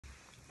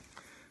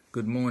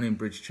Good morning,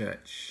 Bridge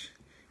Church.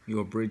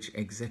 Your Bridge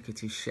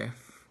Executive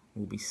Chef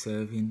will be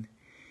serving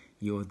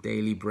your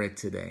daily bread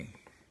today.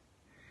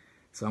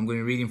 So I'm going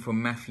to be reading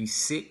from Matthew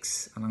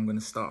 6, and I'm going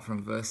to start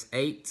from verse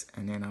 8,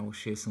 and then I will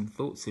share some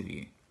thoughts with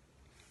you.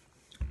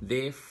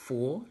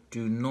 Therefore,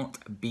 do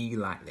not be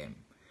like them.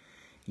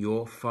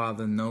 Your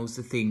Father knows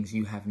the things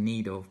you have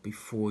need of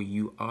before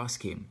you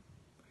ask Him.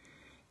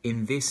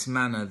 In this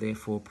manner,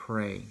 therefore,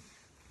 pray,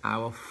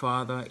 Our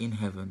Father in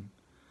heaven,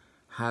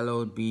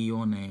 hallowed be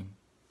your name.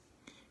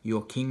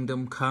 Your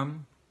kingdom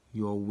come,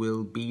 your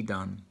will be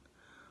done,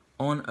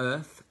 on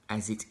earth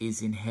as it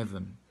is in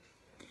heaven.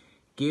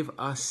 Give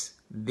us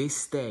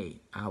this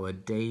day our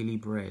daily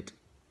bread,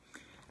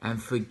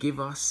 and forgive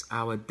us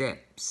our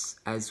debts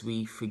as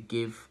we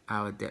forgive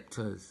our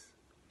debtors.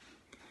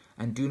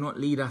 And do not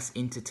lead us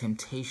into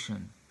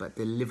temptation, but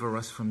deliver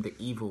us from the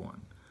evil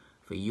one.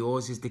 For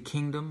yours is the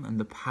kingdom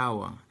and the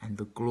power and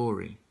the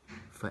glory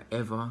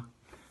forever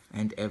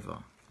and ever.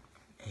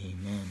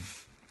 Amen.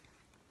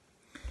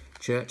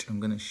 Church, I'm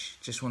going to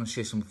just want to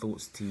share some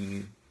thoughts to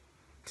you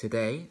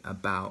today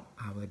about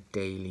our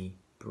daily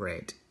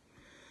bread.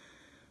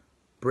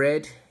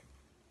 Bread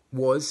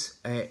was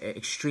an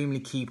extremely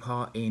key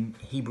part in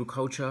Hebrew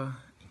culture,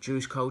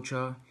 Jewish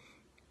culture,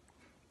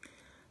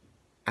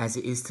 as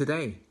it is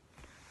today.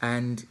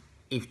 And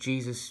if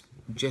Jesus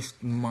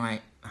just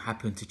might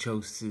happen to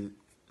choose to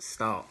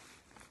start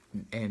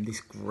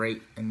this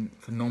great and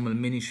phenomenal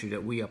ministry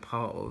that we are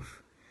part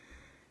of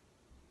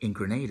in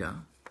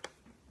Grenada,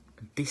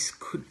 this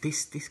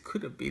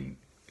could have been,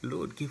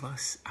 Lord, give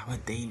us our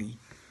daily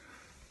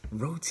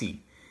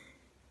roti.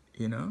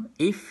 You know,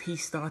 if he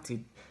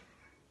started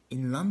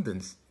in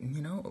London,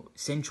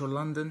 central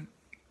London,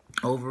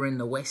 over in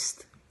the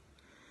west,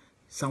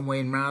 somewhere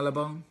in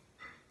Marylebone,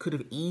 could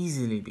have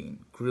easily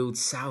been grilled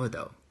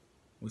sourdough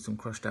with some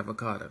crushed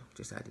avocado.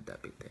 Just added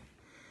that bit there.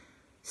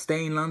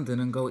 Stay in London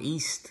and go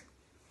east,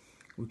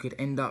 we could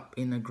end up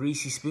in a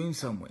greasy spoon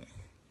somewhere.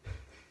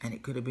 And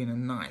it could have been a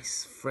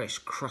nice, fresh,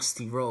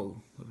 crusty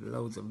roll with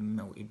loads of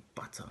melted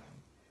butter.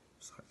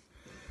 Sorry.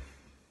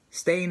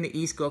 Stay in the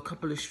east, go a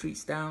couple of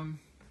streets down,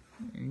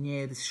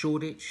 near the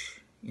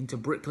Shoreditch, into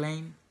Brick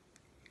Lane.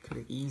 Could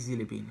have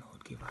easily been,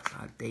 Lord, give us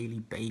our daily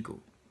bagel.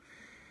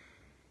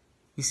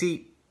 You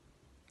see,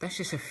 that's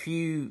just a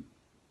few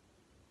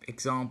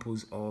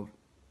examples of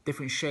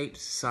different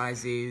shapes,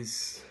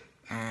 sizes,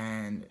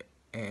 and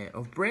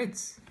of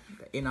breads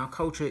in our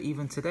culture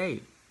even today.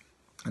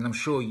 And I'm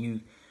sure you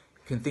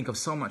can think of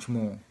so much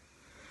more.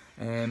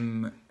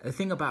 The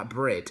thing about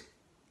bread,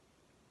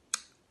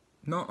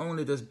 not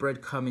only does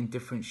bread come in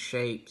different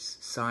shapes,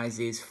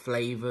 sizes,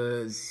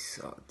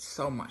 flavors,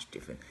 so much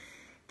different,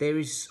 there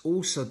is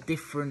also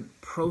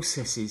different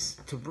processes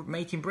to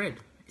making bread.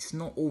 It's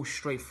not all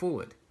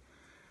straightforward.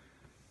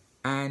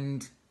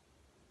 And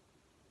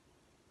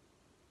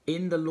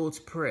in the Lord's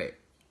Prayer,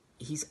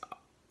 He's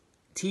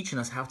teaching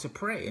us how to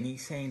pray, and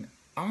He's saying,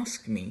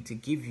 ask me to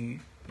give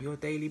you your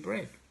daily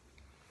bread.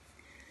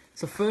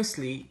 So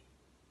firstly,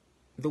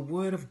 the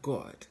Word of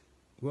God,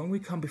 when we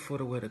come before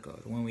the Word of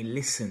God, when we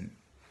listen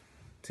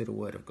to the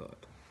Word of God,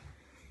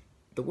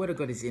 the Word of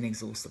God is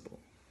inexhaustible.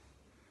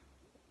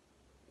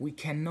 We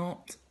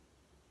cannot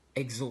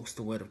exhaust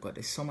the Word of God.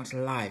 There's so much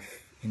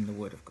life in the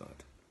Word of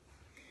God.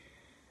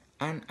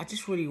 And I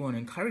just really want to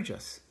encourage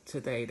us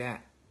today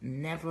that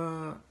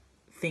never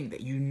think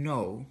that you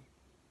know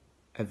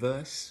a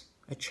verse,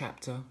 a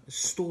chapter, a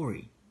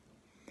story.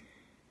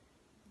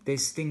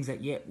 There's things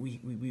that yet we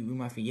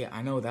might think,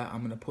 I know that, I'm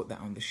going to put that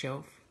on the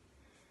shelf.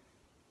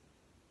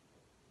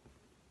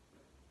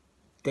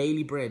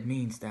 Daily bread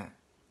means that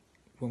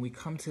when we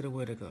come to the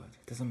Word of God,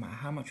 it doesn't matter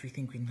how much we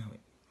think we know it,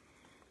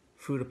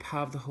 through the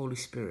power of the Holy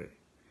Spirit,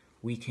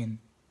 we can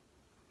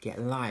get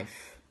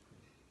life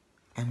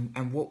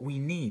and what we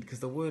need. Because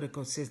the Word of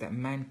God says that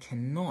man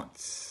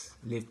cannot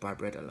live by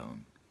bread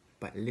alone,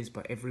 but lives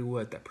by every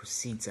word that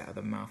proceeds out of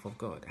the mouth of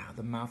God, out of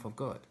the mouth of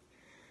God.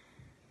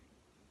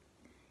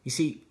 You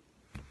see,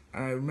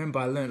 I remember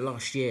I learned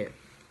last year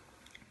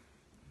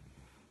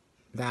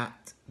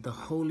that the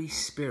Holy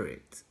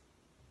Spirit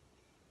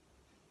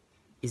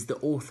is the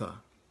author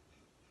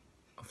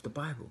of the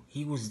Bible.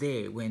 He was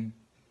there when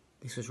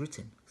this was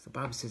written. The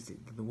Bible says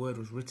that the word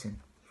was written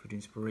through the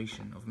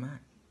inspiration of man.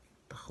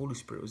 The Holy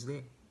Spirit was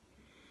there.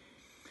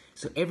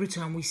 So every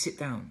time we sit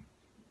down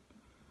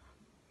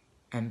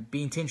and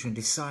be intentional and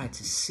decide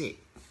to sit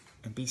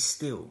and be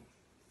still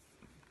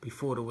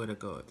before the Word of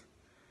God,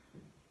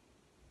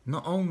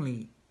 not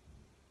only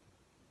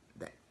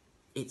that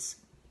it's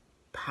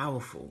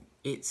powerful,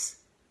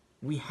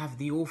 we have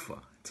the author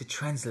to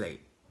translate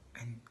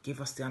and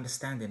give us the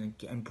understanding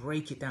and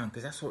break it down,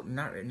 because that's what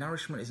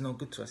nourishment is no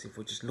good to us if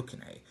we're just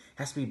looking at it. It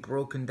has to be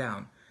broken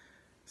down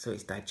so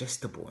it's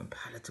digestible and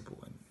palatable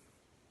and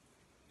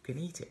you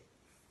can eat it.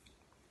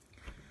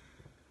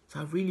 So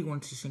I really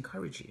want to just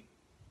encourage you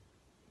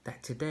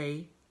that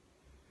today,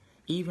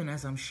 even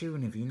as I'm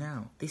sharing with you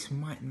now, this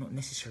might not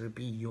necessarily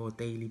be your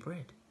daily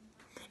bread.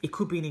 It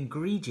could be an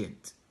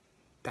ingredient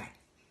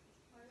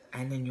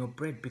and then your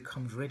bread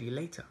becomes ready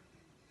later.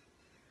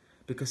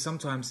 Because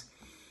sometimes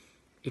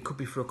it could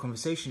be through a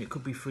conversation, it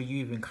could be through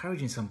you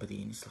encouraging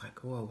somebody, and it's like,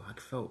 whoa, I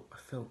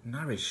felt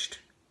nourished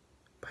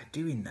by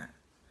doing that.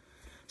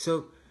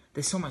 So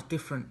there's so much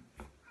different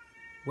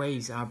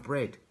ways our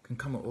bread can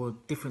come at all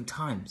different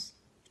times,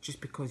 just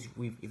because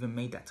we've even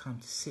made that time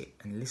to sit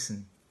and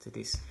listen to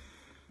this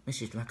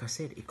message. Like I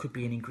said, it could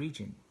be an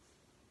ingredient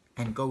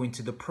and go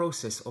into the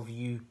process of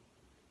you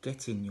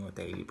getting your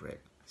daily bread.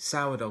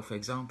 Sourdough, for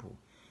example,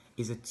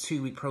 is a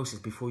 2-week process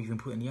before you even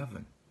put it in the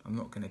oven. I'm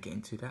not going to get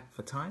into that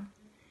for time.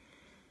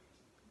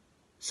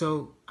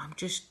 So I'm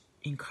just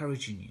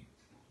encouraging you.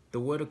 The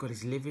Word of God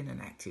is living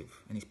and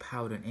active, and is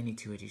power than any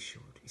two-edged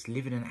sword. It's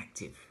living and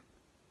active.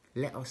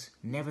 Let us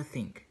never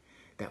think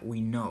that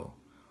we know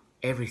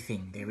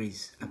everything there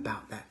is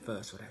about that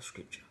verse or that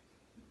scripture.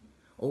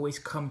 Always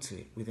come to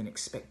it with an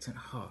expectant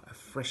heart, a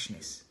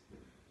freshness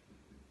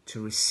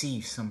to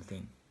receive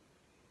something,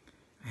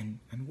 and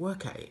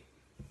work at it.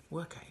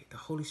 Work at it. The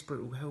Holy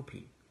Spirit will help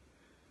you.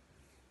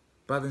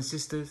 Brothers and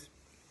sisters,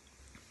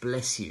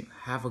 bless you.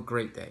 Have a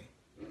great day.